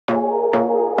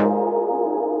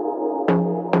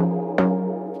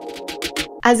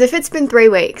As if it's been 3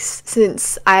 weeks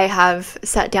since I have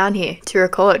sat down here to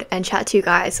record and chat to you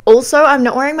guys. Also, I'm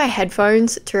not wearing my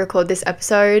headphones to record this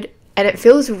episode, and it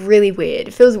feels really weird.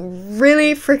 It feels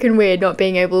really freaking weird not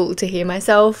being able to hear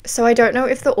myself. So I don't know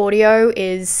if the audio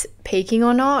is peaking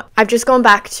or not. I've just gone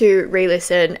back to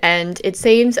re-listen and it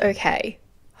seems okay.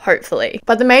 Hopefully.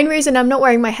 But the main reason I'm not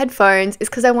wearing my headphones is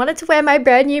because I wanted to wear my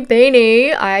brand new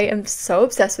beanie. I am so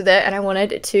obsessed with it and I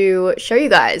wanted to show you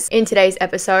guys in today's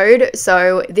episode.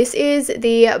 So this is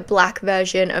the black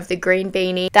version of the green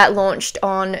beanie that launched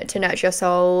on To Nurture Your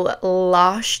Soul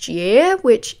last year,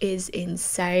 which is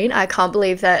insane. I can't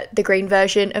believe that the green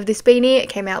version of this beanie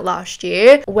came out last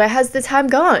year. Where has the time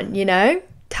gone, you know?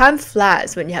 Time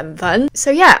flies when you're having fun. So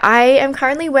yeah, I am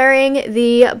currently wearing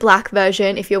the black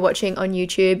version. If you're watching on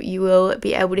YouTube, you will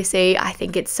be able to see. I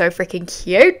think it's so freaking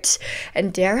cute.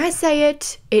 And dare I say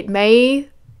it, it may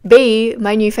be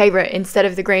my new favorite instead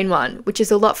of the green one, which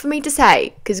is a lot for me to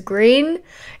say because green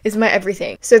is my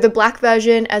everything. So the black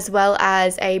version as well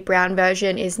as a brown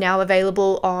version is now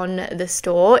available on the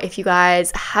store. If you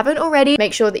guys haven't already,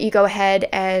 make sure that you go ahead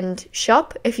and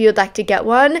shop if you'd like to get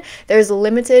one. There's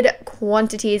limited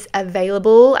quantities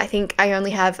available. I think I only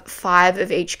have 5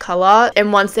 of each color,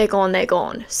 and once they're gone, they're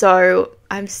gone. So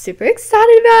I'm super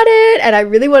excited about it and I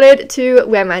really wanted to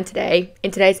wear mine today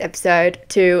in today's episode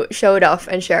to show it off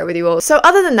and share it with you all. So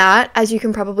other than that, as you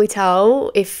can probably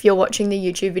tell if you're watching the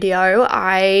YouTube video,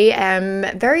 I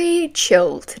am very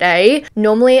chill today.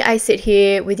 Normally I sit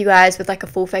here with you guys with like a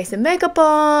full face of makeup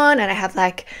on and I have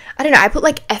like, I don't know, I put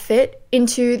like effort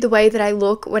into the way that I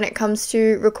look when it comes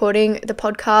to recording the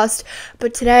podcast,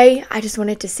 but today I just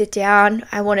wanted to sit down.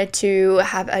 I wanted to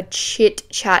have a chit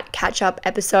chat catch up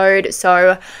episode,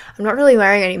 so I'm not really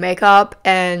wearing any makeup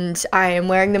and I am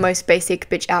wearing the most basic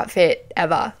bitch outfit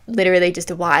ever, literally just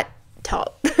a white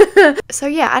top. So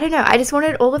yeah, I don't know, I just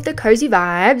wanted all of the cozy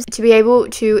vibes to be able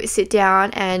to sit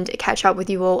down and catch up with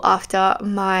you all after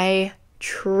my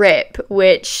trip,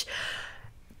 which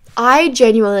I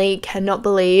genuinely cannot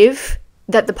believe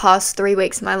that the past 3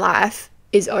 weeks of my life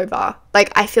is over.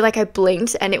 Like, I feel like I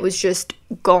blinked and it was just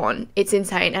gone. It's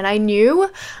insane. And I knew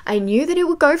that it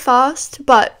would go fast,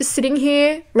 but sitting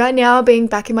here right now, being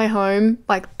back in my home,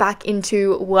 like back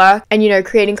into work and, you know,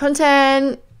 creating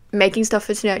content, making stuff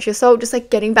for To Nurture Your Soul, just like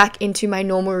getting back into my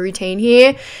normal routine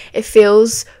here, it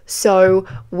feels so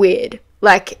weird.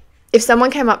 Like, if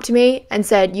someone came up to me and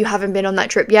said, you haven't been on that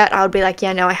trip yet, I would be like,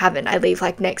 yeah, no, I haven't. I leave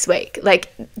like next week.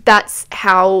 Like, that's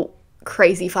how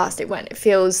crazy fast it went. It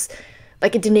feels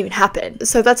like it didn't even happen.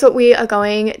 So that's what we are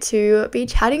going to be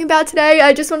chatting about today.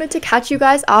 I just wanted to catch you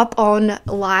guys up on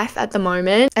life at the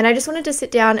moment. And I just wanted to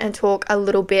sit down and talk a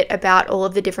little bit about all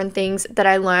of the different things that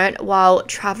I learned while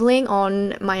traveling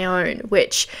on my own,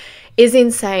 which is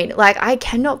insane. Like, I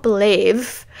cannot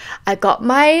believe I got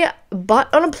my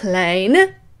butt on a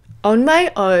plane on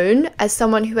my own as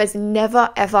someone who has never,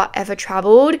 ever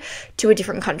traveled to a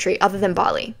different country other than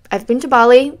Bali. I've been to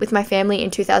Bali with my family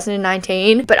in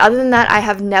 2019, but other than that, I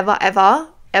have never,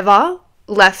 ever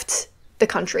left the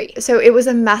country. So it was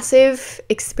a massive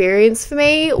experience for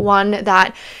me, one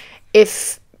that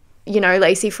if, you know,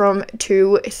 Lacey from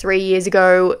 2-3 years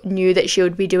ago knew that she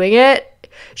would be doing it,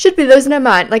 should be losing her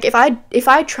mind. Like, if I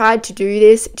tried to do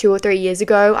this 2 or 3 years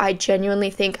ago, I genuinely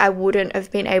think I wouldn't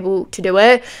have been able to do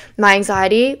it. My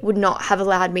anxiety would not have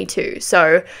allowed me to.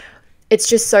 So it's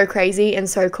just so crazy and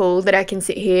so cool that I can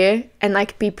sit here and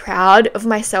like be proud of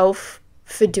myself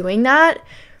for doing that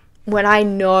when I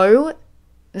know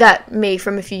that me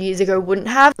from a few years ago wouldn't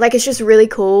have. Like, it's just really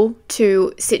cool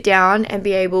to sit down and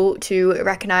be able to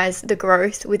recognize the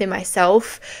growth within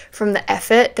myself from the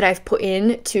effort that I've put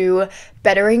in to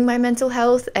bettering my mental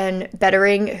health and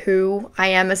bettering who I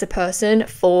am as a person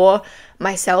for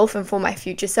myself and for my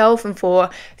future self and for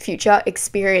future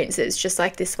experiences just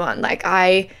like this one. Like,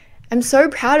 I'm so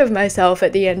proud of myself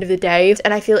at the end of the day,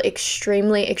 and I feel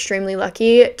extremely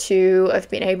lucky to have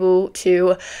been able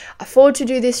to afford to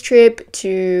do this trip,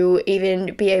 to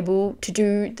even be able to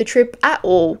do the trip at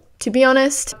all, to be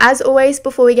honest. As always,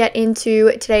 before we get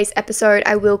into today's episode,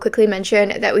 I will quickly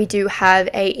mention that we do have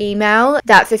an email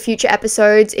that for future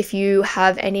episodes, if you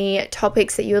have any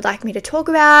topics that you would like me to talk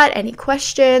about, any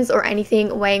questions or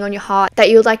anything weighing on your heart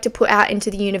that you would like to put out into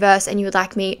the universe and you would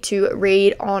like me to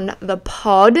read on the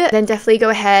pod, then definitely go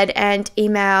ahead and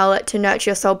email to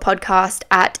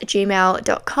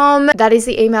nurtureyoursoulpodcast@gmail.com. That is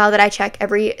the email that I check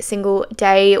every single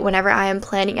day whenever I am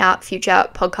planning out future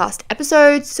podcast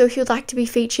episodes. So if you'd like to be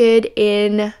featured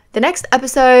in the next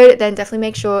episode, then definitely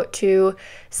make sure to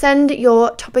send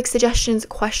your topic suggestions,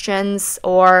 questions,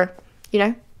 or, you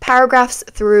know, paragraphs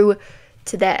through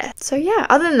to there. So yeah,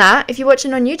 other than that, if you're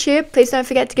watching on YouTube, please don't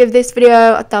forget to give this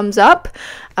video a thumbs up.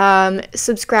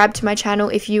 Subscribe to my channel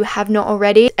if you have not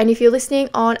already, and if you're listening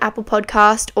on Apple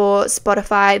Podcast or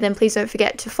Spotify, then please don't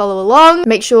forget to follow along.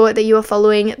 Make sure that you are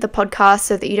following the podcast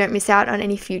so that you don't miss out on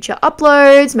any future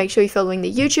uploads. Make sure you're following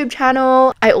the YouTube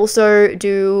channel. I also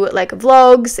do like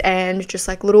vlogs and just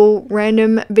like little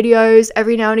random videos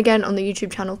every now and again on the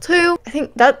YouTube channel too. I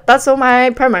think that's all my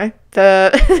promo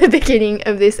for the beginning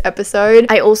of this episode.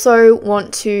 I also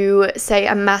want to say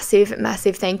a massive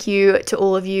thank you to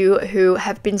all of you who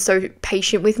have been so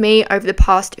patient with me over the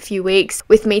past few weeks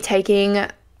with me taking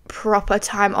proper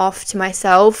time off to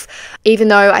myself, even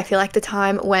though I feel like the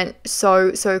time went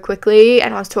so quickly.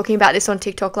 And I was talking about this on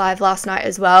TikTok live last night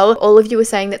as well. All of you were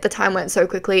saying that the time went so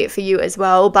quickly for you as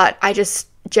well, but I just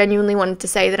genuinely wanted to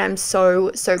say that I'm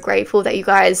so grateful that you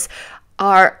guys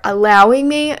are allowing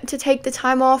me to take the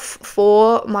time off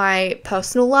for my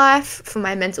personal life, for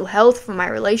my mental health, for my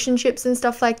relationships and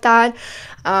stuff like that.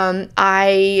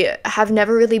 I have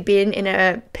never really been in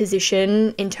a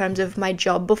position in terms of my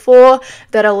job before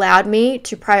that allowed me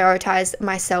to prioritize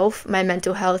myself, my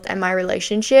mental health, and my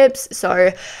relationships.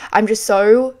 So I'm just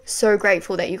so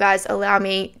grateful that you guys allow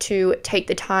me to take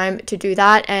the time to do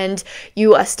that, and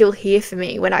you are still here for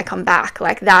me when I come back.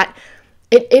 Like that,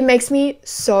 it makes me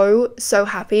so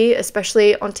happy,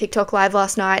 especially on TikTok live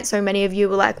last night. So many of you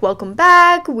were like, welcome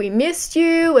back, we missed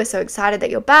you, we're so excited that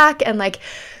you're back. And like,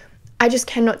 I just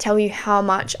cannot tell you how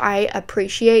much I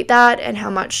appreciate that and how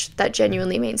much that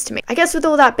genuinely means to me. I guess with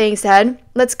all that being said,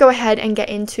 let's go ahead and get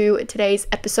into today's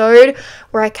episode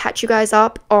where I catch you guys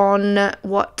up on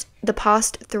what the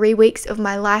past 3 weeks of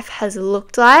my life has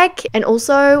looked like, and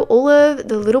also all of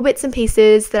the little bits and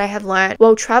pieces that I have learned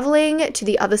while traveling to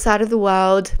the other side of the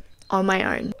world on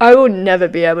my own. I will never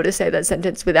be able to say that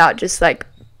sentence without just like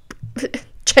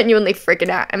genuinely freaking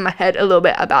out in my head a little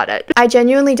bit about it. I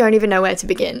genuinely don't even know where to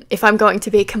begin, if I'm going to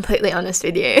be completely honest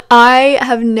with you. I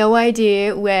have no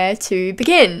idea where to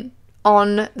begin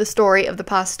on the story of the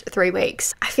past 3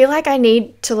 weeks. I feel like I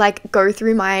need to like go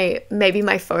through maybe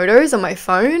my photos on my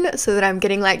phone so that I'm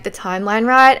getting like the timeline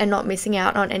right and not missing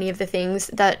out on any of the things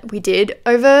that we did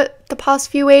over the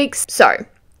past few weeks. So,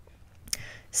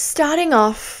 starting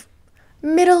off,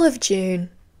 middle of June.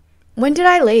 When did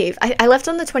I leave? I left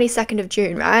on the 22nd of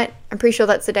June, right? I'm pretty sure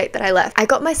that's the date that I left. I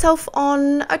got myself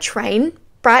on a train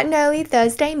bright and early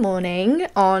Thursday morning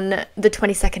on the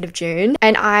 22nd of June,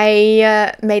 and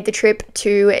I made the trip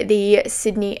to the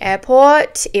Sydney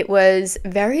airport. It was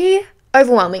very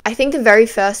overwhelming. I think the very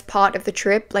first part of the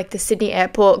trip, like the Sydney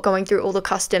airport, going through all the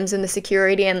customs and the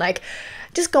security and like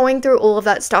just going through all of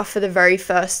that stuff for the very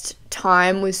first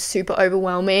time was super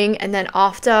overwhelming. And then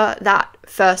after that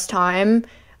first time,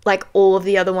 like all of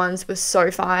the other ones were so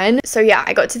fine. So yeah,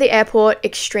 I got to the airport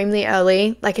extremely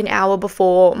early, like an hour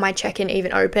before my check-in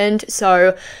even opened.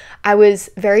 So I was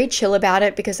very chill about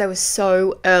it because I was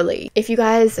so early. If you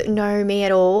guys know me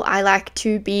at all, I like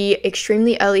to be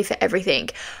extremely early for everything.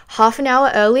 Half an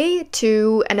hour early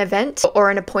to an event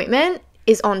or an appointment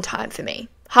is on time for me.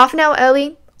 Half an hour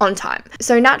early, on time.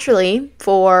 So naturally,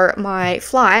 for my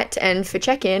flight and for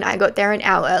check-in, I got there an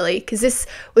hour early because this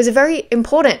was a very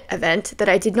important event that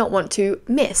I did not want to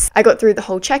miss. I got through the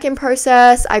whole check-in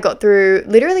process. I got through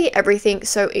literally everything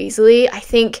so easily. I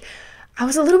think I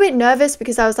was a little bit nervous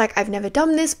because I was like, I've never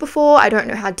done this before. I don't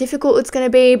know how difficult it's going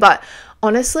to be, but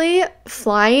honestly,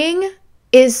 flying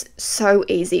is so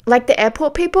easy. Like the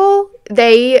airport people,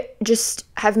 they just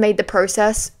have made the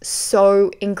process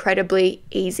so incredibly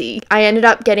easy. I ended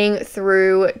up getting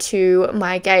through to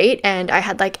my gate and I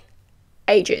had like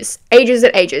ages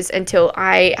until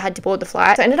I had to board the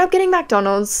flight. So I ended up getting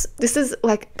McDonald's. This is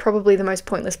like probably the most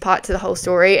pointless part to the whole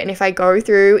story, and if I go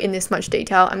through in this much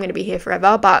detail, I'm going to be here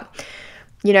forever, but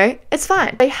you know, it's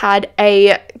fine. They had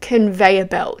a conveyor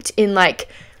belt in like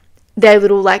their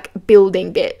little like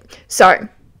building bit. So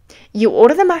you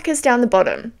order the Maccas down the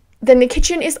bottom, then the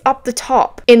kitchen is up the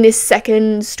top in this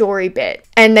second story bit,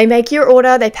 and they make your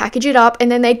order, they package it up,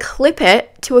 and then they clip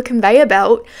it to a conveyor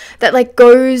belt that like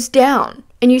goes down,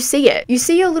 and you see it. You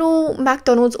see your little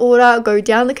McDonald's order go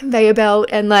down the conveyor belt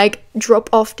and like drop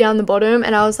off down the bottom,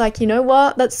 and I was like, you know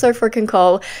what? That's so freaking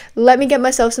cool. Let me get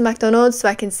myself some McDonald's so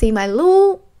I can see my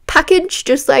little package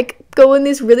just like go in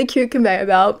this really cute conveyor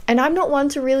belt. And I'm not one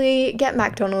to really get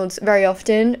McDonald's very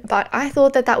often, but I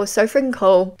thought that that was so freaking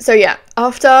cool. So yeah,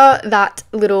 after that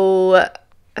little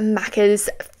Macca's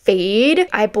feed,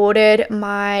 I boarded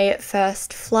my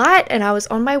first flight and I was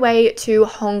on my way to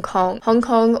Hong Kong. Hong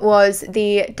Kong was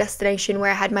the destination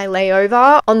where I had my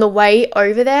layover. On the way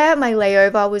over there, my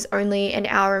layover was only an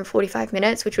hour and 45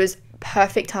 minutes, which was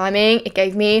perfect timing. It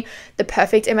gave me the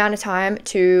perfect amount of time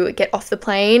to get off the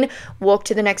plane, walk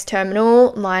to the next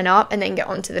terminal, line up, and then get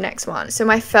on to the next one. So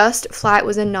my first flight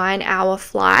was a 9-hour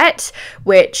flight,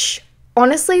 which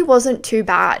honestly wasn't too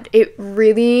bad. It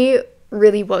really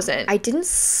wasn't. I didn't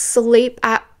sleep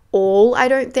at all, I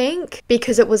don't think,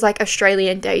 because it was like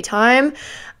Australian daytime.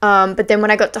 But then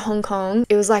when I got to Hong Kong,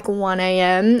 it was like 1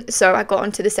 a.m. So I got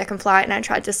onto the second flight and I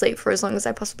tried to sleep for as long as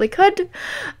I possibly could.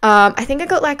 I think I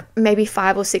got like maybe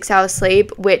 5 or 6 hours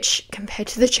sleep, which compared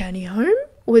to the journey home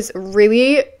was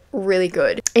really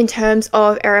good. In terms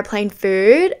of airplane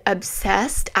food,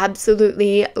 obsessed,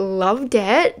 absolutely loved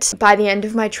it. By the end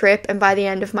of my trip and by the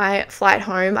end of my flight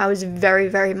home, I was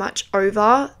very much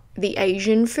over the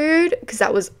Asian food because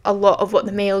that was a lot of what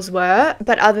the meals were.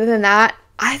 But other than that,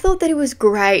 I thought that it was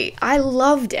great. I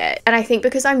loved it. And I think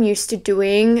because I'm used to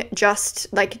doing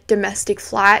just like domestic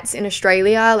flights in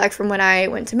Australia, like from when I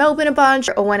went to Melbourne a bunch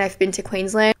or when I've been to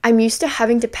Queensland, I'm used to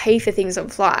having to pay for things on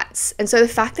flights. And so the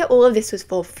fact that all of this was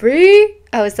for free,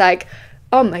 I was like,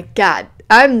 oh my God,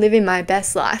 I'm living my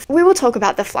best life. We will talk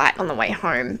about the flight on the way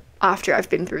home after I've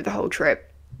been through the whole trip,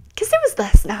 because it was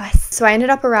less nice. So I ended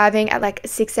up arriving at like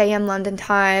 6 a.m. London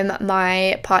time.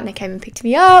 My partner came and picked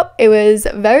me up. It was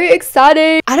very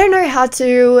exciting. I don't know how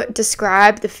to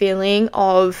describe the feeling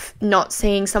of not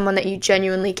seeing someone that you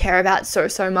genuinely care about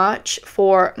so much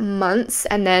for months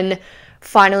and then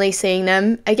finally seeing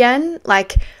them again.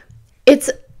 Like it's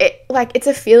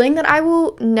a feeling that I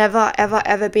will never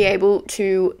ever be able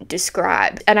to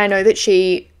describe. And I know that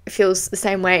she feels the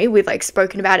same way. We've like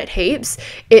spoken about it heaps.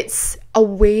 It's a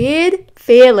weird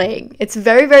feeling. It's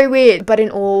very weird, but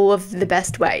in all of the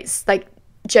best ways. Like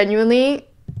genuinely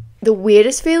the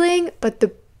weirdest feeling, but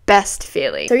the best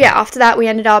feeling. So yeah, after that we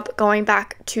ended up going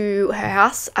back to her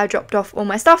house. I dropped off all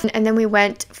my stuff and then we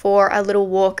went for a little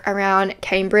walk around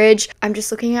Cambridge. I'm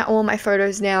just looking at all my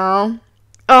photos now.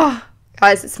 Oh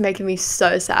guys, it's making me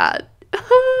so sad.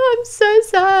 I'm so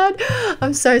sad.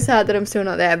 I'm so sad that I'm still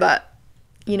not there, but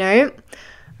you know,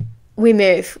 we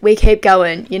move, we keep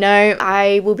going, you know.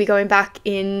 I will be going back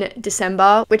in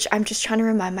December, which I'm just trying to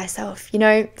remind myself, you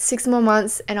know, 6 more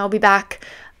months and I'll be back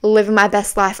living my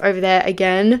best life over there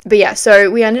again. But yeah, so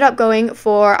we ended up going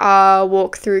for a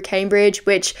walk through Cambridge,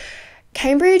 which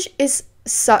Cambridge is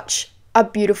such a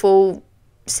beautiful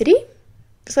city.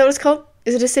 Is that what it's called?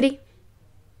 Is it a city?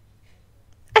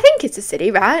 I think it's a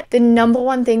city, right? The number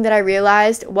one thing that I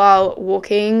realized while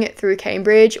walking through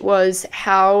Cambridge was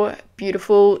how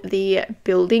beautiful the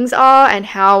buildings are and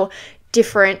how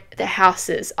different the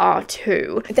houses are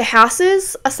too. The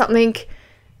houses are something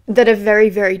that are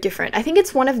very different. I think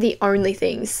it's one of the only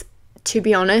things, to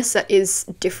be honest, that is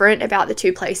different about the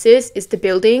two places is the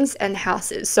buildings and the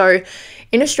houses. So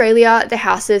in Australia, the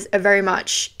houses are very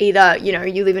much either, you know,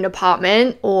 you live in an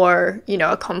apartment or, you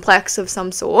know, a complex of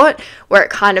some sort where it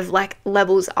kind of like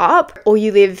levels up, or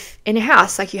you live in a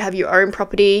house, like you have your own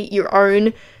property, your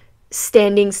own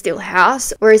standing still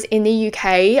house. Whereas in the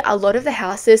UK, a lot of the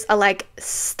houses are like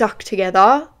stuck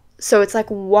together. So it's like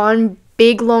one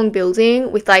big long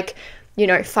building with like, you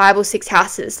know, 5 or 6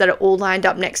 houses that are all lined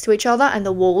up next to each other and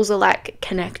the walls are like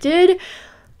connected,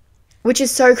 which is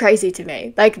so crazy to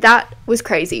me. Like that was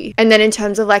crazy. And then in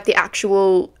terms of like the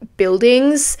actual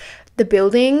buildings, the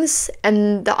buildings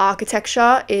and the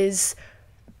architecture is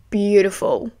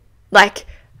beautiful. Like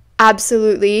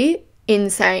absolutely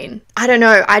insane. I don't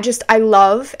know. I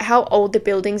love how old the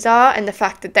buildings are and the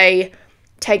fact that they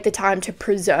take the time to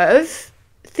preserve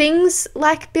things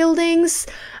like buildings.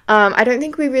 I don't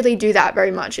think we really do that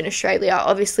very much in Australia.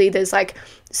 Obviously, there's like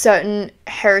certain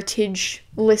heritage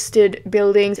listed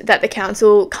buildings that the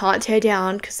council can't tear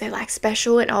down because they're like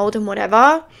special and old and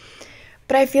whatever.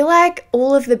 But I feel like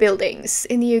all of the buildings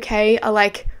in the UK are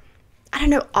like, I don't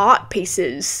know, art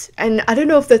pieces. And I don't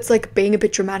know if that's like being a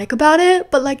bit dramatic about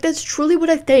it, but like that's truly what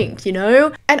I think, you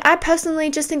know? And I personally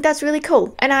just think that's really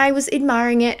cool. And I was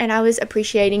admiring it and I was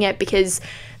appreciating it because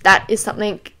that is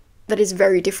something that is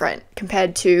very different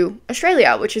compared to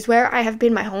Australia, which is where I have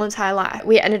been my whole entire life.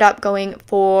 We ended up going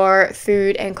for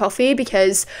food and coffee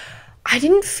because I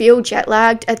didn't feel jet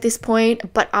lagged at this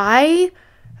point, but I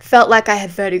felt like I had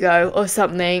vertigo or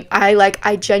something.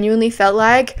 I genuinely felt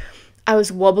like I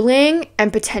was wobbling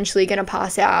and potentially gonna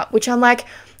pass out, which I'm like,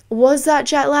 was that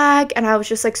jet lag? And I was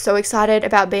just like so excited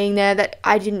about being there that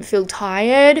I didn't feel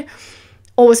tired.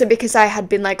 Or was it because I had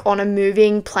been like on a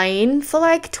moving plane for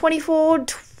like 24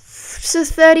 to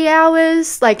 30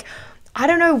 hours? Like, I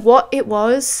don't know what it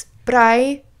was, but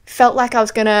I felt like I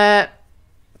was gonna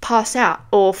pass out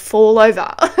or fall over.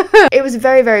 It was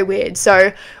very weird.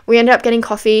 So we ended up getting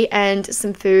coffee and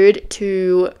some food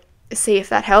to see if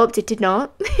that helped. It did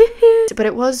not. But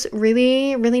it was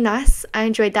really, really nice. I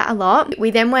enjoyed that a lot.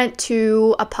 We then went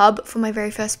to a pub for my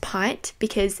very first pint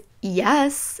because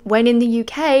yes, when in the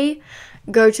UK,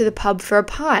 go to the pub for a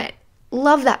pint.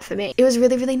 Love that for me. It was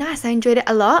really, really nice. I enjoyed it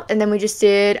a lot. And then we just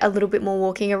did a little bit more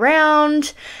walking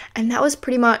around, and that was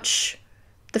pretty much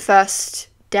the first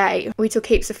day. We took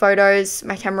heaps of photos.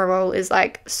 My camera roll is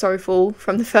like so full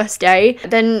from the first day.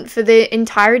 Then for the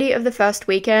entirety of the first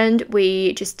weekend,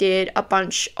 we just did a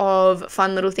bunch of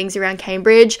fun little things around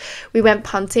Cambridge. We went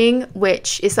punting,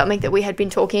 which is something that we had been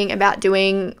talking about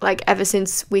doing like ever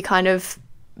since we kind of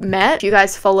met. If you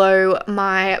guys follow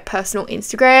my personal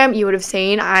Instagram, you would have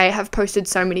seen I have posted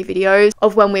so many videos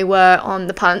of when we were on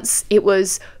the punts. It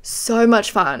was so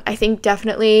much fun. I think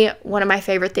definitely one of my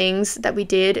favorite things that we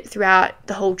did throughout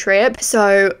the whole trip.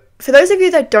 So for those of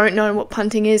you that don't know what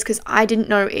punting is, because I didn't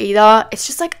know either, it's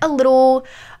just like a little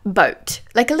boat,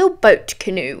 like a little boat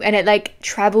canoe, and it like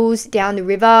travels down the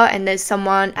river and there's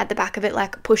someone at the back of it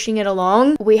like pushing it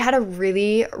along. We had a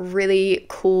really, really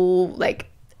cool like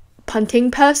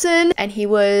punting person, and he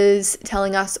was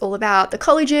telling us all about the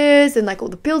colleges and like all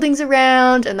the buildings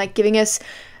around, and like giving us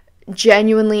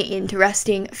genuinely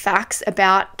interesting facts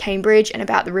about Cambridge and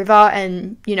about the river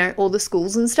and, you know, all the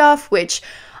schools and stuff, which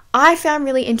I found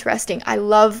really interesting. I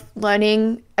love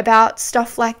learning about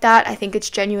stuff like that. I think it's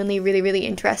genuinely really, really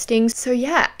interesting. So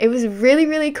yeah, it was really,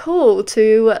 really cool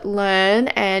to learn,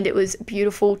 and it was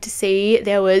beautiful to see.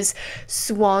 There was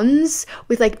swans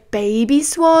with like baby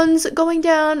swans going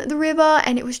down the river,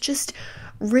 and it was just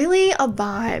really a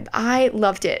vibe. I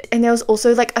loved it. And there was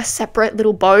also like a separate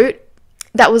little boat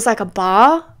that was like a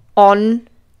bar on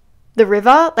the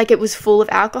river. Like it was full of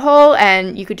alcohol,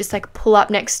 and you could just like pull up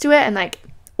next to it and like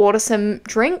order some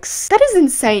drinks. That is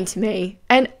insane to me,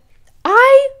 and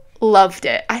I loved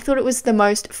it. I thought it was the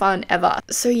most fun ever.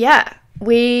 So yeah,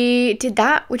 we did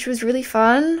that, which was really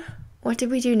fun. What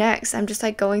did we do next? I'm just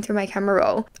like going through my camera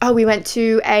roll. Oh, we went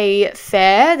to a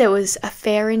fair. There was a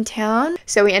fair in town,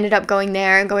 so we ended up going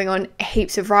there and going on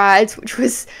heaps of rides, which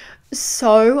was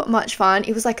so much fun.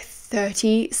 It was like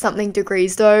 30 something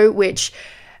degrees though, which,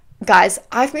 guys,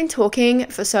 I've been talking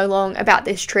for so long about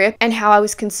this trip and how I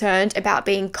was concerned about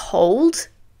being cold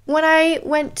when I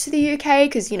went to the UK,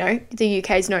 because, you know, the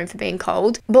UK is known for being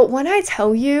cold. But when I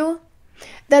tell you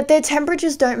that their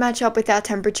temperatures don't match up with our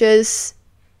temperatures,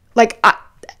 like,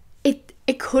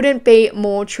 it couldn't be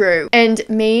more true. And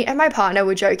me and my partner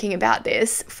were joking about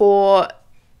this for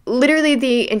literally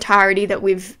the entirety that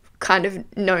we've kind of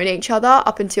known each other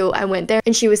up until I went there.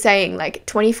 And she was saying, like,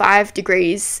 25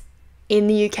 degrees in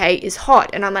the UK is hot,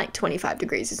 and I'm like, 25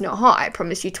 degrees is not hot. I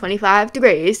promise you 25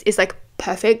 degrees is like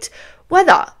perfect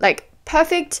weather, like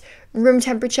perfect room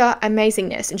temperature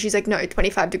amazingness. And she's like, no,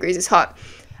 25 degrees is hot.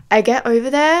 I get over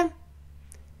there,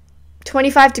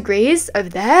 25 degrees over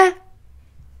there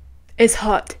is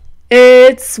hot.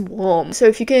 It's warm. So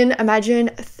if you can imagine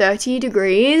 30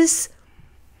 degrees,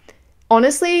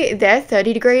 honestly, their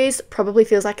 30 degrees probably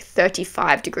feels like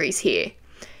 35 degrees here.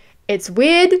 It's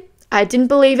weird. I didn't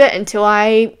believe it until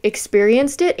I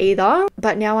experienced it either,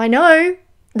 but now I know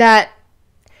that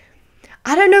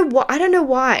I don't know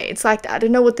why it's like that. I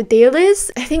don't know what the deal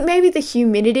is. I think maybe the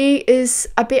humidity is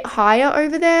a bit higher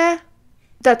over there.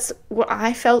 That's what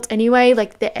I felt anyway.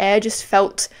 Like the air just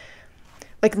felt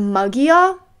like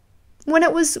muggier when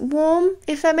it was warm,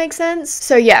 if that makes sense.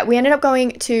 So yeah, we ended up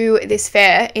going to this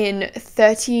fair in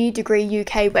 30 degree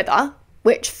UK weather,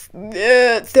 which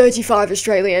 35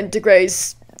 Australian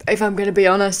degrees, if I'm going to be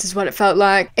honest, is what it felt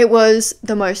like. It was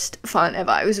the most fun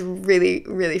ever. It was really,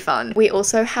 really fun. We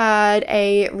also had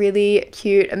a really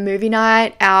cute movie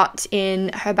night out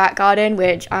in her back garden,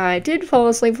 which I did fall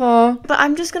asleep for. But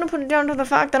I'm just going to put it down to the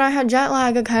fact that I had jet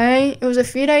lag, okay? It was a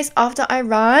few days after I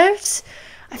arrived.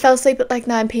 I fell asleep at like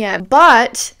 9 p.m.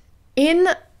 But in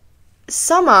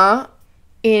summer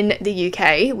in the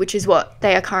UK, which is what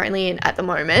they are currently in at the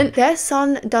moment, their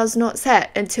sun does not set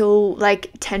until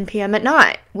like 10 p.m. at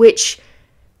night, which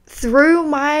threw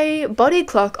my body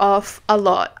clock off a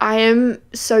lot. I am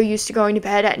so used to going to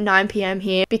bed at 9 p.m.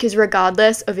 here, because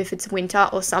regardless of if it's winter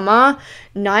or summer,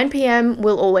 9 p.m.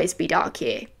 will always be dark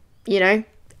here, you know?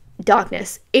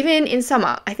 Darkness. Even in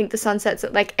summer, I think the sun sets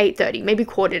at like 8:30, maybe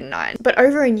 8:45. But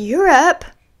over in Europe,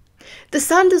 the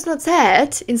sun does not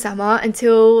set in summer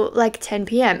until like 10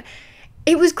 p.m.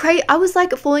 It was crazy. I was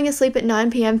like falling asleep at 9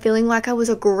 p.m. feeling like I was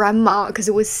a grandma because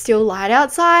it was still light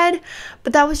outside,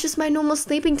 but that was just my normal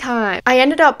sleeping time. I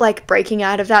ended up like breaking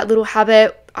out of that little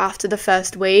habit after the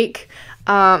first week.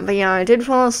 But you know, I did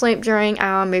fall asleep during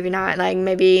our movie night, like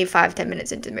maybe 5-10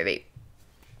 minutes into the movie.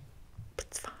 But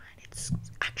it's fine. It's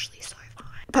actually so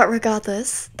fine. But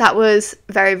regardless, that was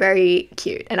very, very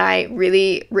cute and I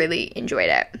really, really enjoyed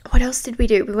it. What else did we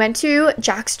do? We went to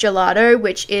Jack's Gelato,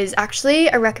 which is actually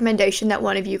a recommendation that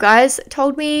one of you guys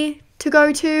told me to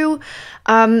go to.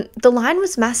 The line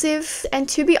was massive and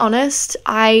to be honest,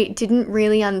 I didn't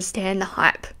really understand the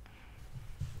hype.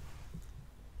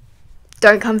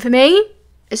 Don't come for me.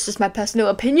 It's just my personal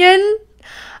opinion.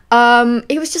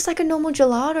 It was just like a normal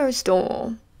gelato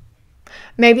store.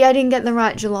 Maybe I didn't get the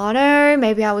right gelato.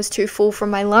 Maybe I was too full from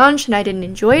my lunch and I didn't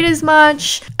enjoy it as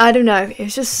much. I don't know.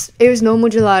 It was normal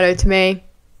gelato to me.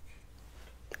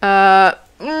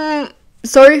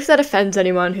 Sorry if that offends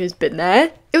anyone who's been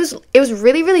there. It was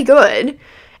really, really good.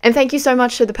 And thank you so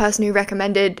much to the person who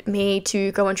recommended me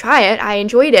to go and try it. I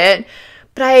enjoyed it,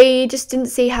 but I just didn't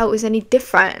see how it was any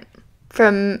different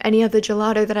from any other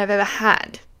gelato that I've ever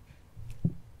had.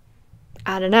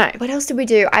 I don't know. What else did we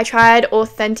do? I tried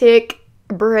authentic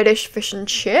British fish and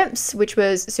chips, which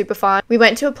was super fun. We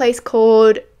went to a place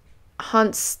called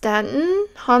Hunstanton.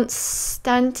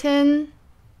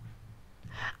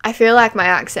 I feel like my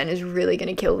accent is really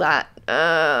gonna kill that.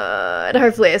 And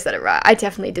hopefully I said it right. I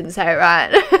definitely didn't say it right.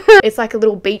 It's like a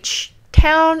little beach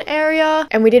town area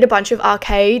and we did a bunch of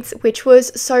arcades, which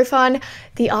was so fun.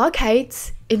 The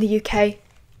arcades in the UK,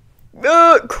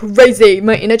 crazy.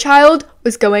 My inner child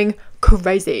was going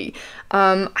crazy.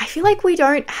 I feel like we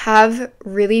don't have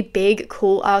really big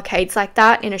cool arcades like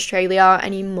that in Australia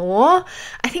anymore.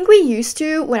 I think we used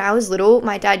to when I was little.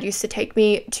 My dad used to take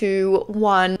me to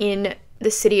one in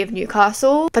the city of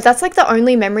Newcastle, but that's like the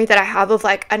only memory that I have of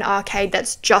like an arcade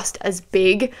that's just as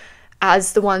big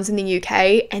as the ones in the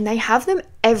UK, and they have them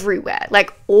everywhere,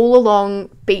 like all along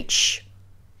beach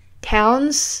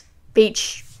towns,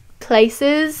 beach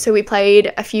places. So we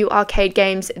played a few arcade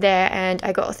games there and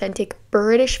I got authentic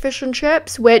British fish and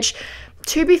chips, which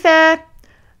to be fair,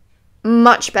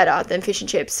 much better than fish and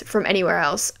chips from anywhere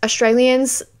else.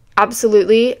 Australians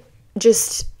absolutely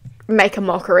just make a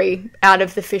mockery out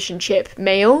of the fish and chip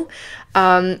meal.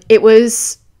 It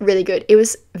was really good. It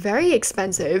was very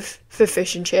expensive for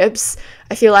fish and chips.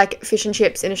 I feel like fish and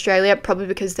chips in Australia, probably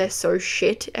because they're so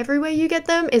shit everywhere you get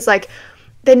them, is like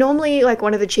they're normally like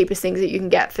one of the cheapest things that you can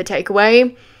get for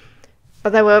takeaway,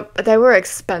 but they were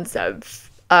expensive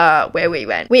where we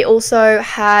went. We also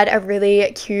had a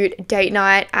really cute date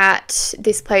night at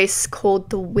this place called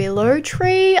the Willow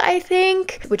Tree, I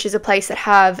think, which is a place that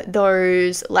have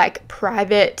those like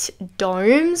private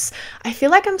domes. I feel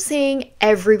like I'm seeing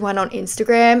everyone on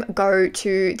Instagram go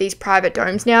to these private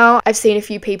domes now. I've seen a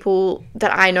few people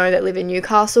that I know that live in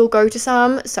Newcastle go to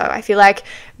some, so I feel like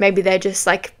maybe they're just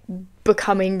like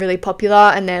becoming really popular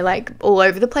and they're like all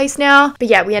over the place now. But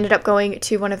yeah, we ended up going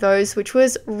to one of those, which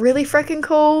was really freaking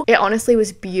cool. It honestly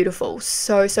was beautiful.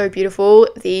 So beautiful.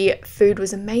 The food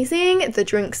was amazing. The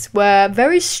drinks were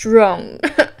very strong.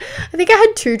 I think I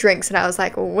had 2 drinks and I was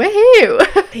like, woohoo.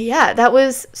 But yeah, that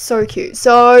was so cute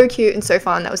and so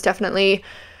fun. That was definitely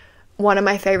one of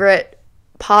my favorite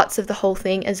parts of the whole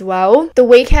thing as well. The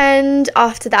weekend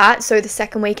after that, so the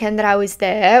second weekend that I was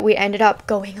there, we ended up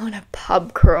going on a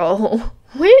pub crawl,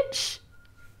 which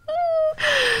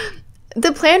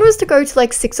the plan was to go to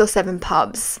like 6 or 7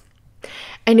 pubs.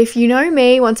 And if you know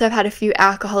me, once I've had a few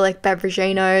alcoholic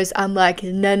beveraginos, I'm like,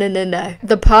 no.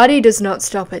 The party does not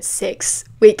stop at 6.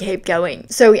 We keep going.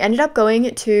 So we ended up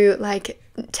going to like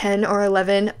 10 or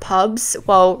 11 pubs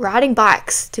while riding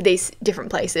bikes to these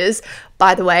different places.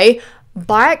 By the way,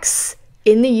 bikes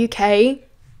in the UK,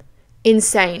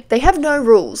 insane. They have no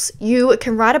rules. You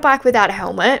can ride a bike without a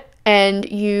helmet and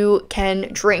you can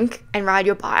drink and ride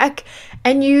your bike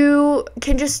and you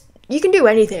can do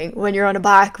anything when you're on a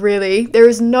bike, really. There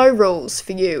is no rules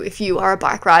for you if you are a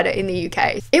bike rider in the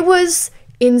UK. It was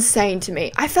insane to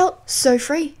me. I felt so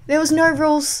free. There was no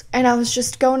rules and I was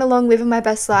just going along living my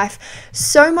best life.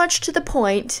 So much to the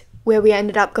point where we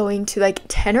ended up going to like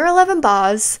 10 or 11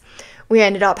 bars. We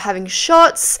ended up having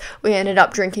shots. We ended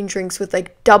up drinking drinks with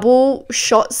like double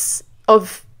shots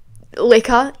of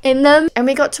liquor in them. And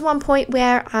we got to one point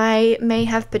where I may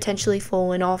have potentially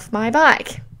fallen off my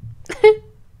bike.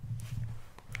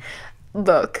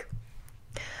 Look,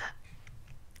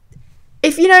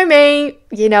 if you know me,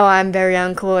 you know I'm very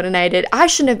uncoordinated. I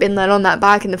shouldn't have been let on that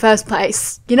bike in the first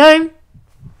place, you know?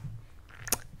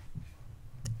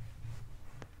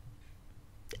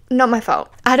 Not my fault.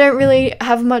 I don't really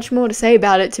have much more to say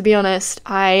about it, to be honest.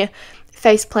 I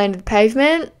face planted the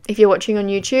pavement. If you're watching on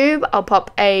YouTube, I'll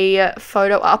pop a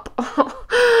photo up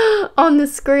on the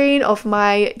screen of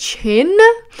my chin.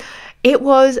 It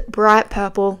was bright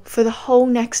purple for the whole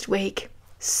next week.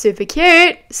 Super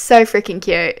cute. So freaking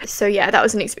cute. So yeah, that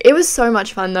was an experience. It was so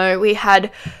much fun though. We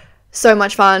had so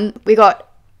much fun. We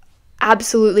got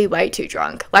absolutely way too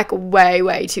drunk, like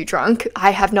way too drunk.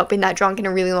 I have not been that drunk in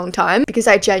a really long time because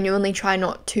I genuinely try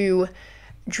not to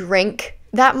drink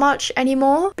that much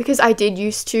anymore, because I did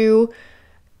used to,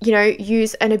 you know,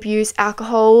 use and abuse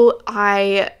alcohol.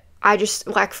 I just,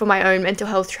 like, for my own mental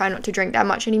health, try not to drink that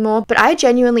much anymore. But I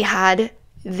genuinely had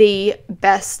the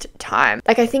best time.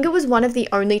 Like, I think it was one of the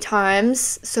only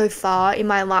times so far in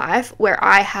my life where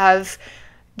I have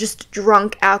just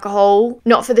drunk alcohol,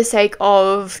 not for the sake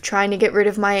of trying to get rid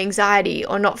of my anxiety,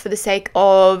 or not for the sake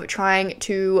of trying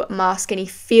to mask any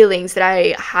feelings that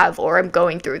I have or am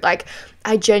going through. Like,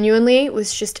 I genuinely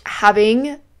was just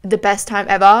having the best time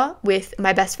ever with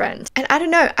my best friend. And I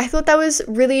don't know, I thought that was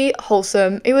really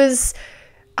wholesome. It was,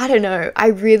 I don't know, I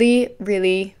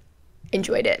really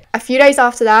enjoyed it. A few days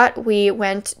after that, we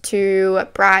went to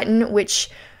Brighton, which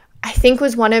I think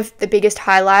was one of the biggest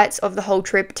highlights of the whole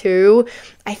trip too.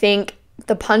 I think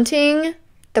the punting,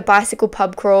 the bicycle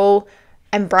pub crawl,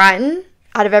 and Brighton,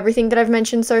 out of everything that I've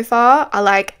mentioned so far, are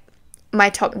like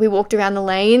my top. We walked around the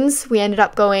lanes. We ended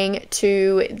up going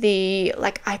to the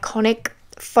like iconic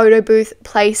photo booth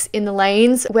place in the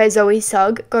lanes where Zoe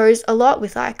Sugg goes a lot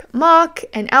with like Mark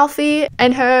and Alfie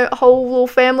and her whole little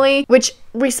family, which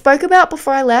we spoke about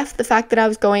before I left, the fact that I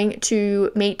was going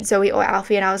to meet Zoe or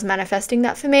Alfie and I was manifesting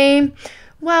that for me.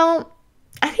 Well,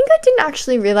 I think I didn't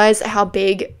actually realize how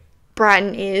big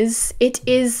Brighton is. It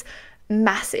is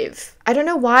massive. I don't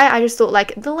know why, I just thought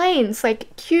like the lanes,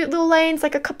 like cute little lanes,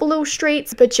 like a couple little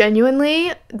streets, but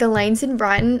genuinely the lanes in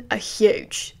Brighton are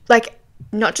huge. Like,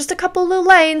 not just a couple little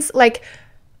lanes, like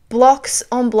blocks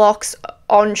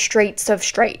on streets of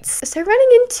streets. So running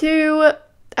into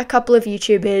a couple of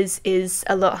YouTubers is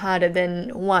a lot harder than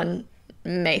one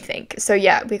may think. So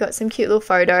yeah, we got some cute little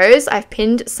photos. I've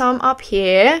pinned some up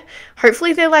here.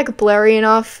 Hopefully they're like blurry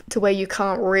enough to where you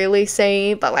can't really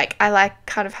see, but like I like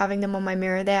kind of having them on my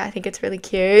mirror there. I think it's really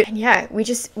cute. And yeah,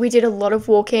 we did a lot of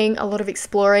walking, a lot of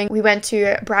exploring. We went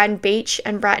to Brighton Beach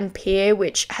and Brighton Pier,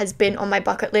 which has been on my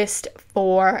bucket list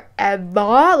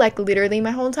forever, like literally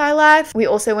my whole entire life. We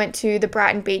also went to the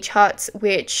Brighton Beach huts,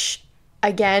 which,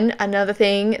 again, another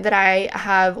thing that I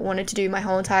have wanted to do my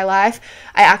whole entire life.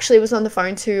 I actually was on the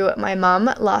phone to my mum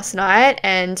last night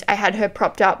and I had her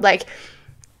propped up like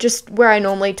just where I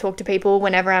normally talk to people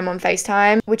whenever I'm on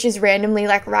FaceTime, which is randomly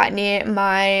like right near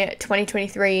my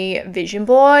 2023 vision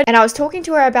board. And I was talking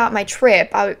to her about my trip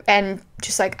and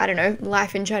just like, I don't know,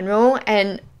 life in general.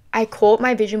 And I caught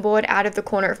my vision board out of the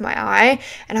corner of my eye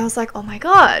and I was like, oh my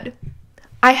God,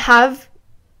 I have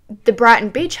the Brighton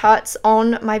Beach huts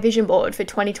on my vision board for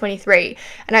 2023,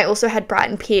 and I also had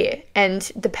Brighton Pier and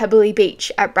the Pebbly Beach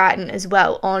at Brighton as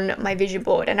well on my vision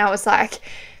board. And I was like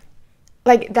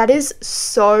that is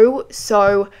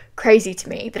so crazy to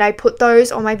me that I put those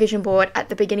on my vision board at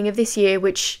the beginning of this year,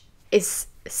 which is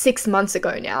 6 months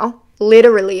ago now.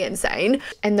 Literally insane.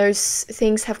 And those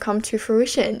things have come to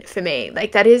fruition for me.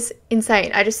 Like, that is insane.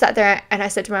 I just sat there and I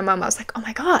said to my mum, I was like, oh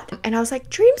my God. And I was like,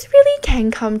 dreams really can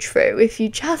come true if you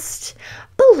just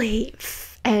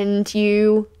believe and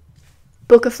you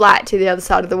book a flight to the other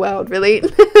side of the world, really.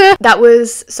 That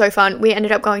was so fun. We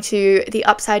ended up going to the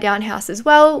Upside Down House as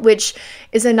well, which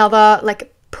is another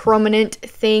like prominent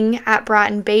thing at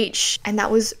Brighton Beach, and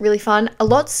that was really fun. A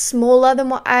lot smaller than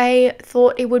what I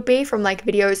thought it would be from like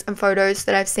videos and photos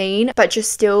that I've seen, but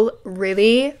just still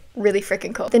really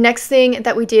freaking cool. The next thing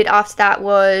that we did after that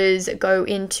was go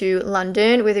into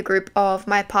London with a group of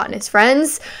my partner's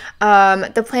friends.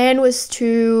 The plan was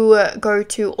to go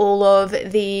to all of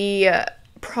the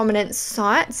prominent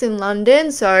sites in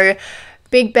London, so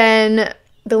Big Ben,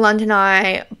 the London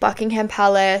Eye, Buckingham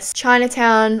Palace,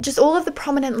 Chinatown, just all of the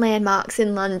prominent landmarks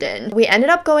in London. We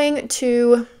ended up going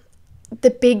to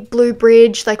the Big Blue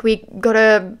Bridge. Like, we got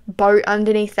a boat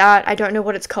underneath that. I don't know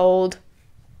what it's called.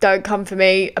 Don't come for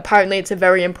me. Apparently it's a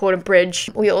very important bridge.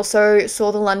 We also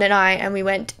saw the London Eye and we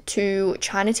went to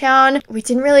Chinatown. We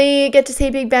didn't really get to see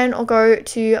Big Ben or go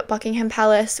to Buckingham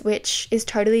Palace, which is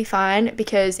totally fine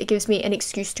because it gives me an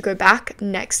excuse to go back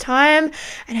next time.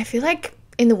 And I feel like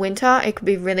in the winter it could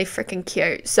be really freaking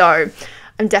cute, so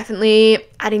I'm definitely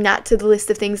adding that to the list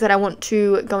of things that I want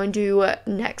to go and do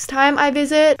next time I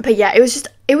visit. But yeah, it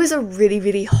was a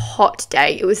really hot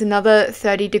day. It was another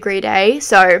 30-degree day,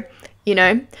 so you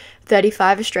know,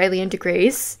 35 Australian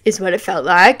degrees is what it felt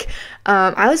like.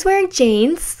 I was wearing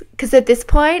jeans because at this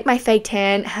point my fake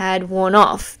tan had worn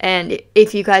off, and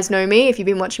if you guys know me, if you've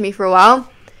been watching me for a while,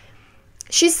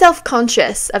 she's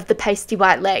self-conscious of the pasty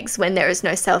white legs when there is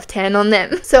no self-tan on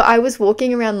them. So I was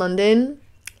walking around London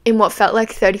in what felt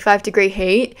like 35-degree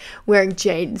heat wearing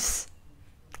jeans.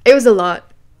 It was a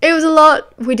lot.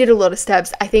 We did a lot of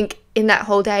steps. I think in that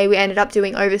whole day, we ended up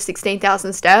doing over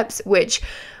 16,000 steps, which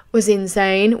was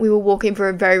insane. We were walking for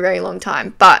a very, very long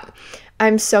time, but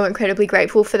I'm so incredibly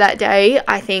grateful for that day.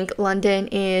 I think London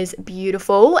is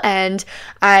beautiful, and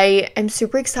I am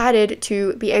super excited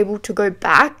to be able to go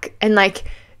back and like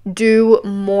do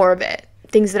more of it,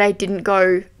 things that I didn't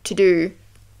go to do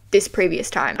this previous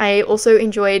time. I also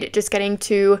enjoyed just getting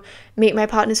to meet my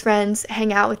partner's friends,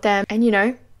 hang out with them, and, you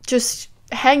know, just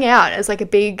hang out as like a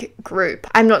big group.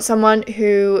 I'm not someone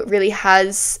who really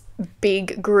has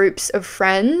big groups of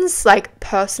friends. Like,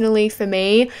 personally for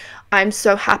me, I'm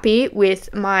so happy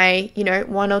with my, you know,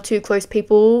 1 or 2 close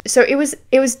people. So it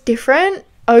was different,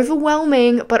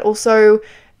 overwhelming, but also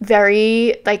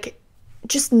very like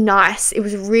just nice. It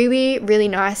was really, really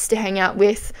nice to hang out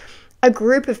with a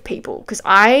group of people, because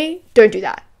I don't do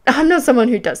that. I'm not someone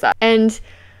who does that. And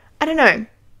I don't know,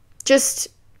 just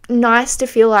nice to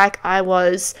feel like I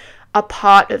was a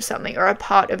part of something or a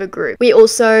part of a group. We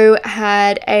also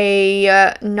had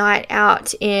a night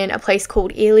out in a place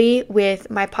called Ely with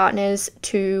my partner's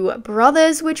 2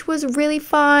 brothers, which was really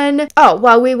fun. Oh,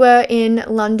 while we were in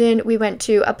London, we went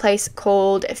to a place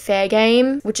called Fair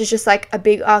Game, which is just like a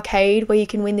big arcade where you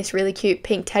can win this really cute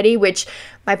pink teddy, which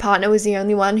my partner was the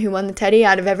only one who won the teddy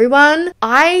out of everyone.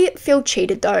 I feel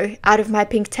cheated though out of my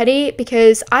pink teddy,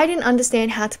 because I didn't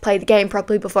understand how to play the game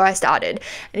properly before I started.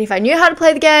 And if I knew how to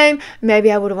play the game,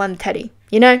 maybe I would have won the teddy,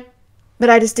 you know? But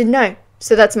I just didn't know.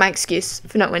 So that's my excuse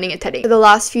for not winning a teddy. For the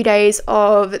last few days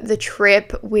of the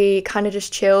trip, we kind of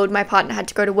just chilled. My partner had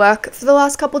to go to work for the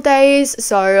last couple days,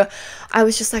 so I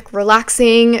was just like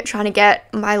relaxing, trying to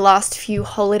get my last few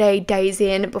holiday days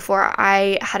in before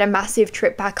I had a massive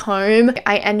trip back home.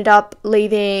 I ended up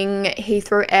leaving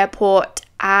Heathrow Airport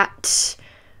at...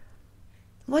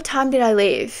 what time did I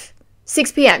leave?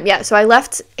 6 p.m. Yeah, so I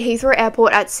left Heathrow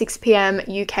Airport at 6 p.m.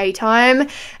 UK time,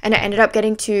 and I ended up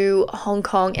getting to Hong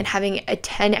Kong and having a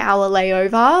 10-hour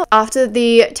layover. After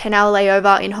the 10-hour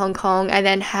layover in Hong Kong, I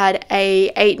then had a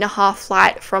 8.5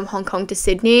 flight from Hong Kong to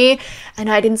Sydney,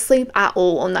 and I didn't sleep at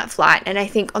all on that flight. And I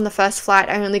think on the first flight,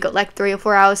 I only got like 3 or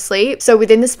 4 hours sleep. So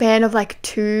within the span of like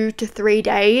 2 to 3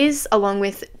 days, along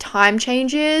with time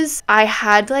changes, I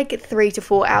had like 3 to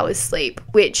 4 hours sleep,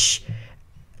 which...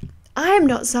 I am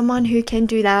not someone who can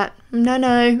do that. No.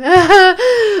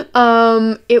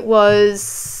 It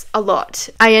was a lot.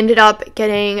 I ended up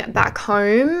getting back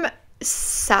home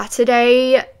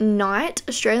Saturday night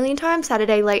Australian time,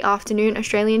 Saturday late afternoon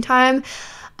Australian time.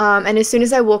 And as soon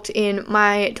as I walked in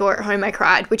my door at home, I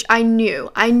cried, which I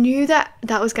knew that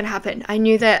was going to happen. I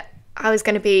knew that I was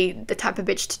going to be the type of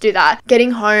bitch to do that.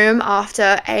 Getting home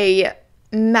after a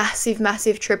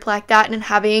massive trip like that and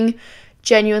having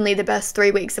genuinely the best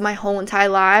 3 weeks of my whole entire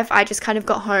life, I just kind of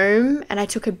got home and I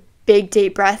took a big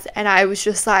deep breath and I was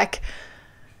just like,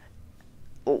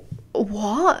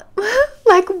 what?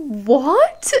 Like,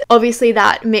 what? Obviously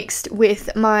that mixed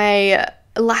with my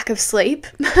lack of sleep,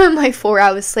 my 4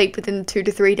 hours sleep within 2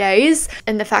 to 3 days,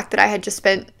 and the fact that I had just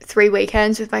spent 3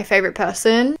 weekends with my favorite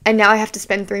person, and now I have to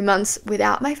spend 3 months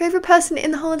without my favorite person in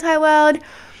the whole entire world.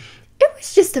 It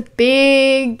was just a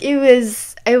big, it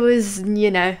was, you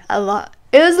know, a lot.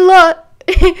 It was a lot.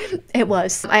 It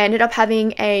was. I ended up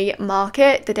having a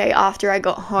market the day after I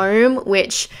got home,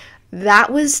 which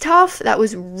that was tough. That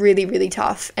was really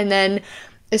tough. And then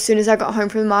as soon as I got home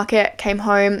from the market, came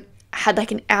home, had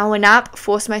like an hour nap,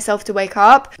 forced myself to wake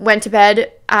up, went to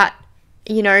bed at,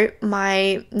 you know,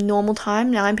 my normal time,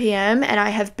 9 p.m. and I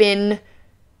have been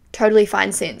totally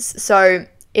fine since. So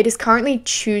it is currently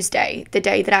Tuesday, the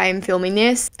day that I am filming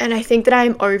this, and I think that I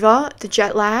am over the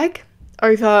jet lag,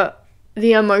 over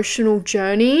the emotional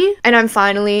journey, and I'm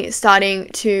finally starting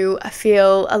to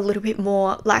feel a little bit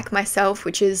more like myself,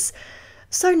 which is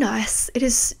so nice. It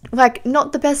is like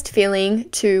not the best feeling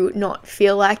to not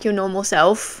feel like your normal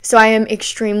self. So I am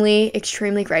extremely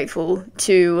grateful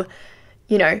to,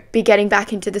 you know, be getting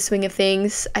back into the swing of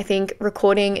things. I think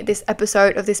recording this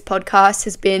episode of this podcast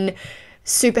has been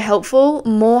super helpful,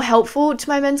 more helpful to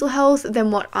my mental health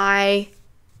than what I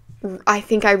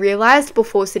think I realized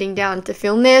before sitting down to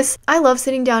film this. I love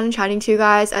sitting down and chatting to you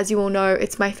guys. As you all know,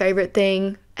 it's my favorite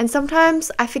thing. And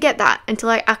sometimes I forget that until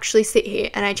I actually sit here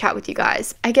and I chat with you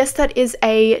guys. I guess that is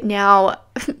a now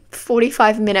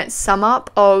 45-minute sum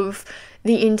up of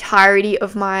the entirety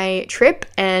of my trip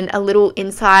and a little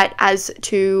insight as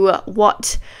to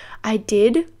what I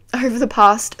did over the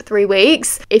past 3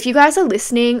 weeks. If you guys are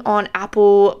listening on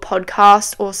Apple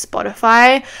Podcast or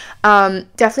Spotify,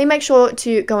 definitely make sure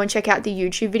to go and check out the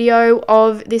YouTube video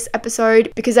of this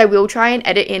episode, because I will try and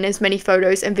edit in as many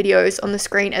photos and videos on the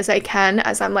screen as I can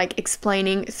as I'm like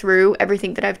explaining through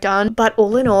everything that I've done. But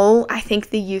all in all, I think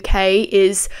the UK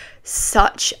is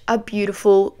such a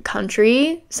beautiful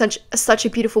country, such a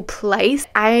beautiful place.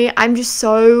 I'm just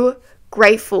so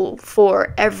grateful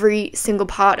for every single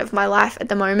part of my life at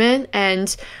the moment.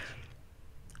 And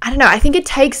I don't know, I think it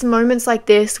takes moments like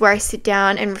this where I sit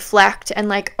down and reflect and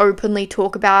like openly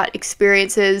talk about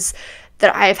experiences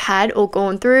that I have had or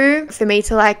gone through for me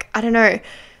to like, I don't know,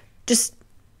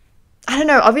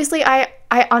 obviously I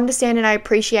understand and I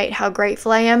appreciate how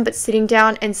grateful I am, but sitting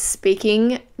down and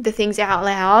speaking the things out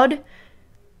loud,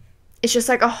 it's just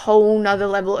like a whole nother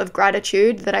level of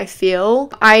gratitude that I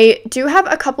feel. I do have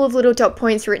a couple of little dot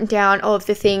points written down of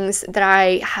the things that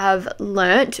I have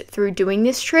learnt through doing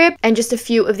this trip, and just a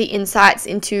few of the insights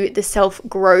into the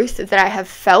self-growth that I have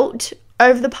felt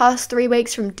over the past 3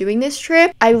 weeks from doing this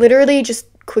trip. I literally just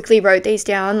quickly wrote these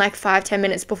down like 5-10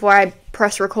 minutes before I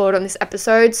press record on this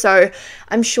episode, so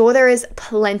I'm sure there is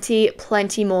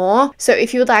plenty more. So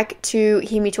if you would like to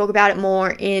hear me talk about it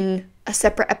more in a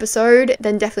separate episode,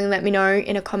 then definitely let me know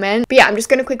in a comment. But yeah, I'm just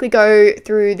going to quickly go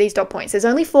through these dot points. There's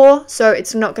only 4, so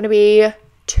it's not going to be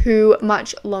too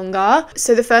much longer.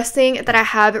 So the first thing that I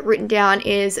have written down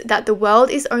is that the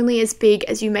world is only as big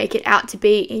as you make it out to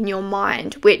be in your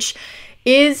mind, which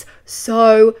is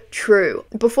so true.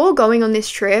 Before going on this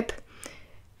trip,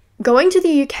 going to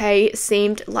the UK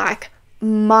seemed like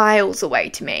miles away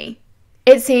to me.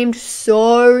 It seemed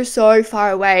so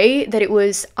far away that it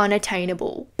was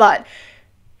unattainable. But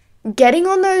getting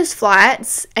on those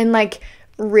flights and like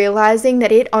realizing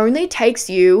that it only takes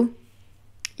you,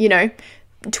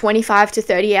 25 to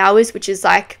 30 hours, which is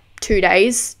like 2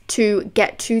 days, to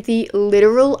get to the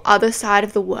literal other side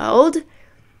of the world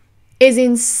is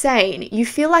insane. You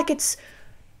feel like it's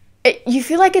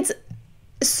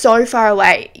so far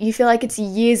away. You feel like it's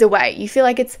years away. You feel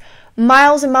like it's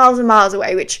miles and miles and miles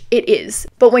away, which it is.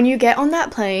 But when you get on that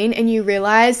plane and you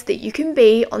realize that you can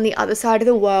be on the other side of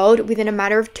the world within a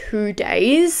matter of 2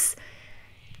 days,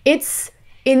 it's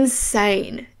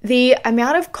insane. The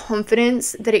amount of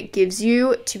confidence that it gives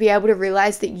you to be able to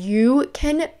realize that you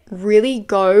can really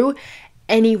go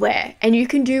anywhere and you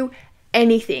can do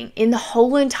anything in the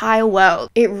whole entire world.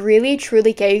 It really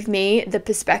truly gave me the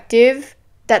perspective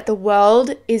that the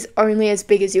world is only as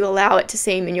big as you allow it to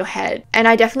seem in your head. And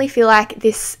I definitely feel like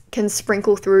this can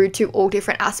sprinkle through to all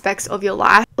different aspects of your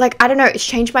life. Like, I don't know, it's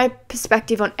changed my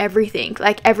perspective on everything.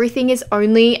 Like, everything is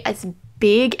only as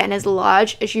big and as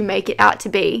large as you make it out to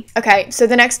be. Okay, so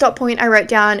the next dot point I wrote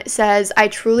down says, I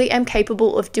truly am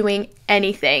capable of doing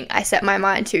anything I set my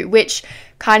mind to, which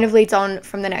kind of leads on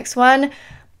from the next one.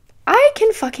 I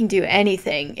can fucking do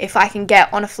anything. If I can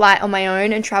get on a flight on my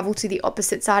own and travel to the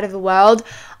opposite side of the world,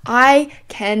 I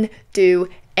can do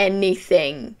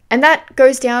anything. And that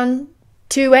goes down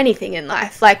to anything in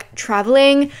life, like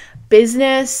traveling,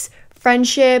 business,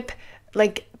 friendship,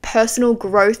 like personal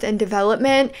growth and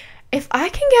development. If I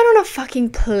can get on a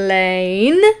fucking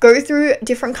plane, go through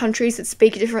different countries that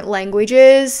speak different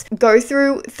languages, go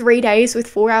through 3 days with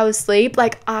 4 hours sleep,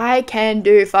 like I can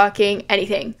do fucking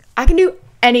anything. I can do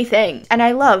anything. And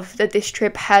I love that this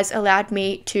trip has allowed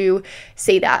me to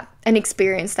see that and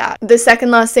experience that. The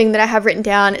second last thing that I have written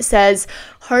down says,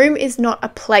 home is not a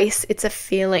place, it's a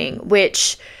feeling,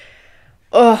 which,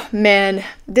 oh man,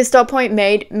 this dot point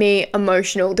made me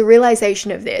emotional. The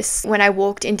realization of this when I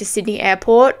walked into Sydney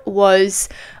Airport was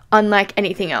unlike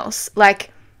anything else. Like,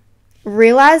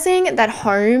 realizing that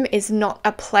home is not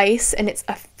a place and it's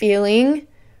a feeling.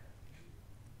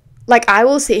 Like, I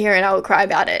will sit here and I will cry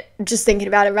about it, just thinking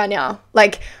about it right now.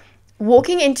 Like,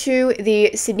 walking into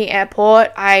the Sydney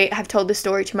airport, I have told this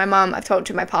story to my mum, I've told it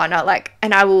to my partner, like,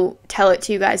 and I will tell it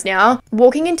to you guys now.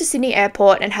 Walking into Sydney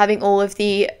airport and having all of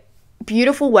the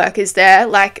beautiful workers there,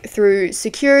 like through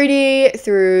security,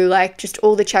 through like just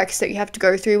all the checks that you have to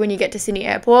go through when you get to Sydney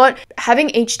airport, having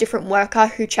each different worker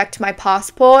who checked my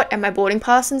passport and my boarding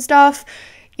pass and stuff,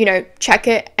 check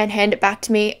it and hand it back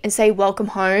to me and say, welcome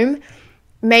home,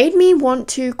 made me want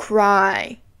to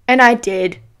cry. And I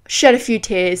did. Shed a few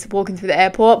tears walking through the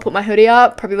airport, put my hoodie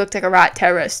up, probably looked like a right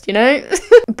terrorist,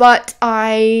 But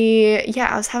I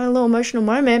was having a little emotional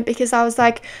moment because I was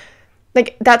like,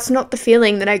 that's not the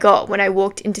feeling that I got when I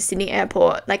walked into Sydney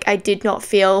airport. Like, I did not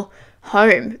feel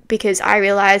home because I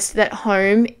realized that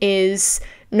home is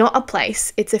not a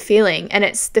place, it's a feeling. And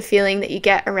it's the feeling that you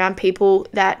get around people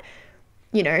that,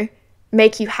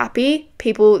 make you happy,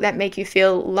 people that make you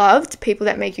feel loved, people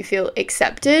that make you feel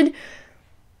accepted.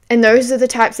 And those are the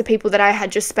types of people that I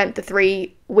had just spent the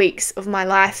 3 weeks of my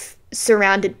life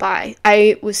surrounded by.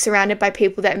 I was surrounded by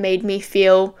people that made me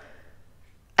feel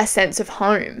a sense of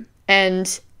home.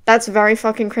 And that's very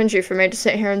fucking cringy for me to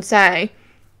sit here and say.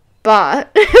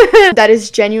 But that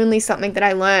is genuinely something that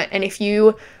I learned. And if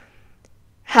you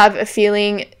have a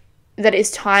feeling that is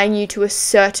tying you to a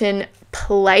certain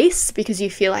place because you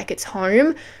feel like it's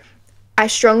home, I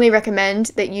strongly recommend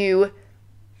that you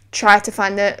try to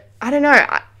find I don't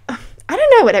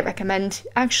know what I recommend,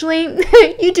 actually.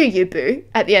 You do you, boo,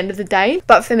 at the end of the day.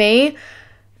 But for me,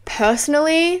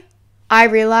 personally, I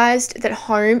realized that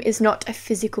home is not a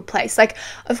physical place. Like,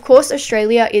 of course,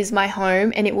 Australia is my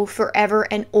home and it will forever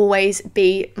and always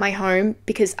be my home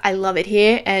because I love it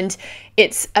here and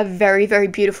it's a very, very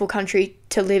beautiful country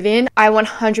to live in. I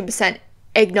 100%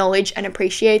 acknowledge and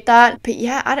appreciate that. But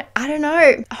yeah, I don't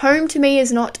know. Home to me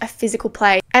is not a physical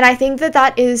place. And I think that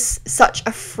that is such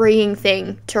a freeing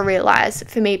thing to realize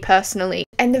for me personally.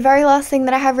 And the very last thing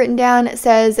that I have written down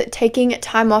says taking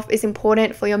time off is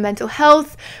important for your mental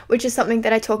health, which is something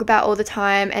that I talk about all the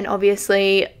time, and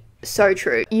obviously so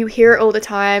true. You hear it all the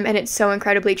time and it's so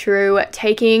incredibly true.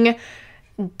 Taking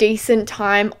decent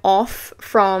time off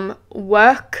from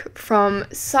work, from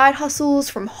side hustles,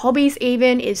 from hobbies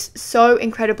even, is so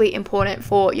incredibly important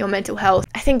for your mental health.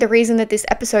 I think the reason that this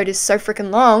episode is so freaking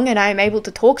long and I'm able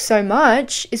to talk so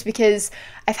much is because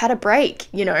I've had a break,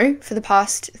 you know, for the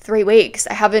past 3 weeks.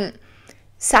 I haven't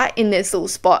sat in this little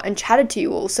spot and chatted to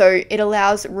you all, so it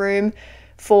allows room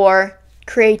for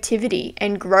creativity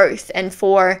and growth and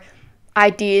for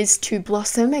ideas to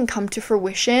blossom and come to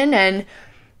fruition. And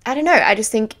I don't know, I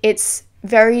just think it's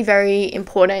very, very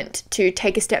important to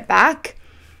take a step back,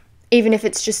 even if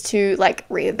it's just to like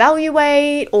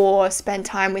reevaluate or spend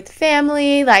time with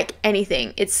family, like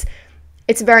anything. It's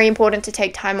very important to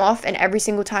take time off, and every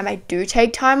single time I do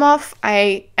take time off,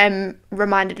 I am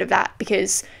reminded of that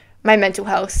because my mental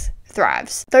health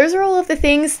thrives. Those are all of the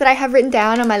things that I have written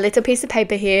down on my little piece of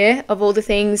paper here, of all the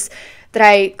things that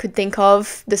I could think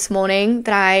of this morning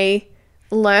that I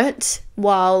learnt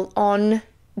while on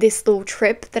this little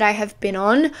trip that I have been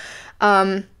on.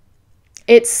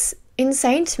 It's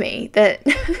insane to me that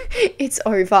it's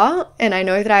over, and I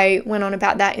know that I went on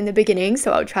about that in the beginning,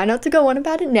 so I'll try not to go on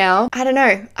about it now. I don't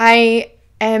know, I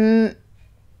am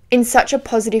in such a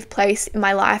positive place in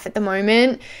my life at the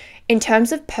moment in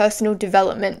terms of personal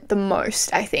development. The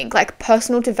most, I think, like,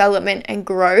 personal development and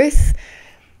growth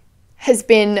has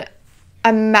been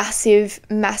a massive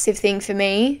thing for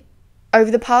me over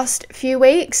the past few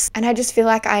weeks, and I just feel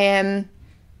like I am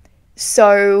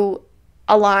so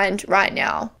aligned right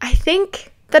now. I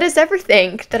think that is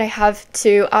everything that I have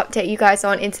to update you guys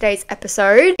on in today's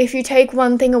episode. If you take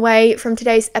one thing away from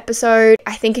today's episode,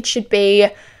 I think it should be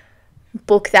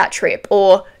book that trip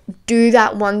or do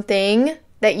that one thing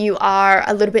that you are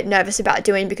a little bit nervous about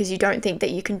doing because you don't think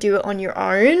that you can do it on your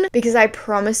own. Because I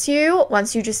promise you,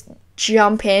 once you just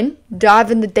jump in,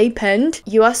 dive in the deep end,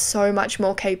 you are so much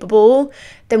more capable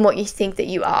than what you think that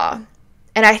you are.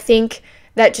 And I think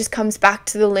that just comes back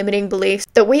to the limiting beliefs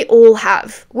that we all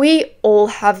have. We all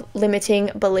have limiting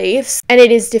beliefs, and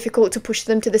it is difficult to push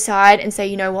them to the side and say,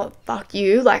 you know what, fuck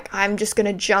you, like, I'm just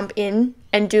gonna jump in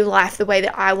and do life the way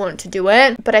that I want to do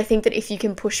it. But I think that if you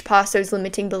can push past those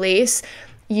limiting beliefs,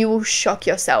 you will shock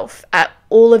yourself at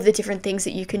all of the different things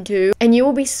that you can do, and you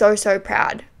will be so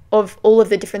proud of all of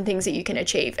the different things that you can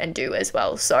achieve and do as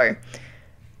well. So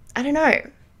I don't know,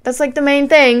 that's like the main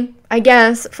thing, I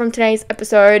guess, from today's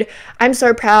episode. I'm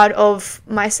so proud of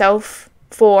myself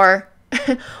for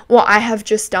what I have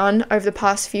just done over the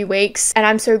past few weeks, and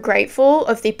I'm so grateful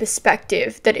of the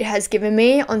perspective that it has given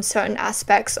me on certain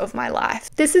aspects of my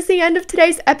life. This is the end of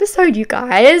today's episode, you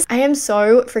guys. I am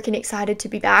so freaking excited to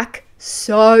be back.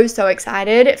 So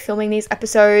excited. Filming these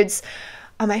episodes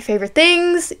are my favorite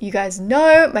things. You guys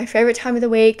know, my favorite time of the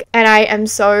week, and I am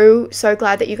so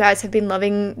glad that you guys have been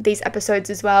loving these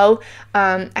episodes as well.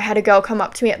 I had a girl come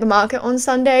up to me at the market on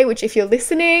Sunday, which, if you're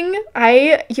listening,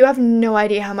 you have no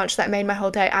idea how much that made my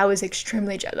whole day. I was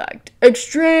extremely jet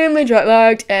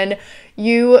lagged, and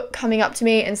you coming up to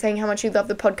me and saying how much you love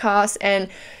the podcast and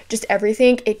just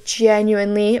everything, it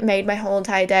genuinely made my whole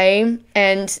entire day.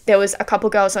 And there was a couple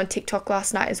girls on TikTok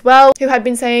last night as well who had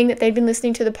been saying that they'd been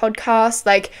listening to the podcast.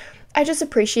 Like, I just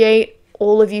appreciate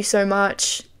all of you so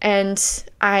much, and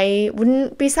I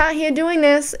wouldn't be sat here doing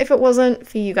this if it wasn't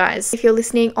for you guys. If you're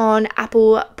listening on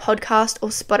Apple Podcast or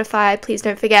Spotify, please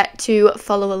don't forget to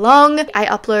follow along. I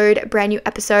upload brand new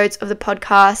episodes of the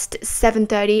podcast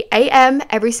 7:30 a.m.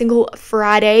 every single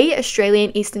Friday,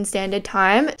 Australian Eastern Standard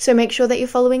Time. So make sure that you're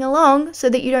following along so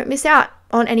that you don't miss out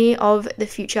on any of the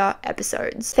future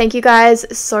episodes. Thank you guys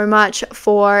so much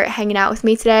for hanging out with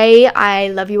me today. I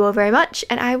love you all very much,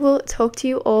 and I will talk to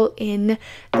you all in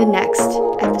the next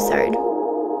episode.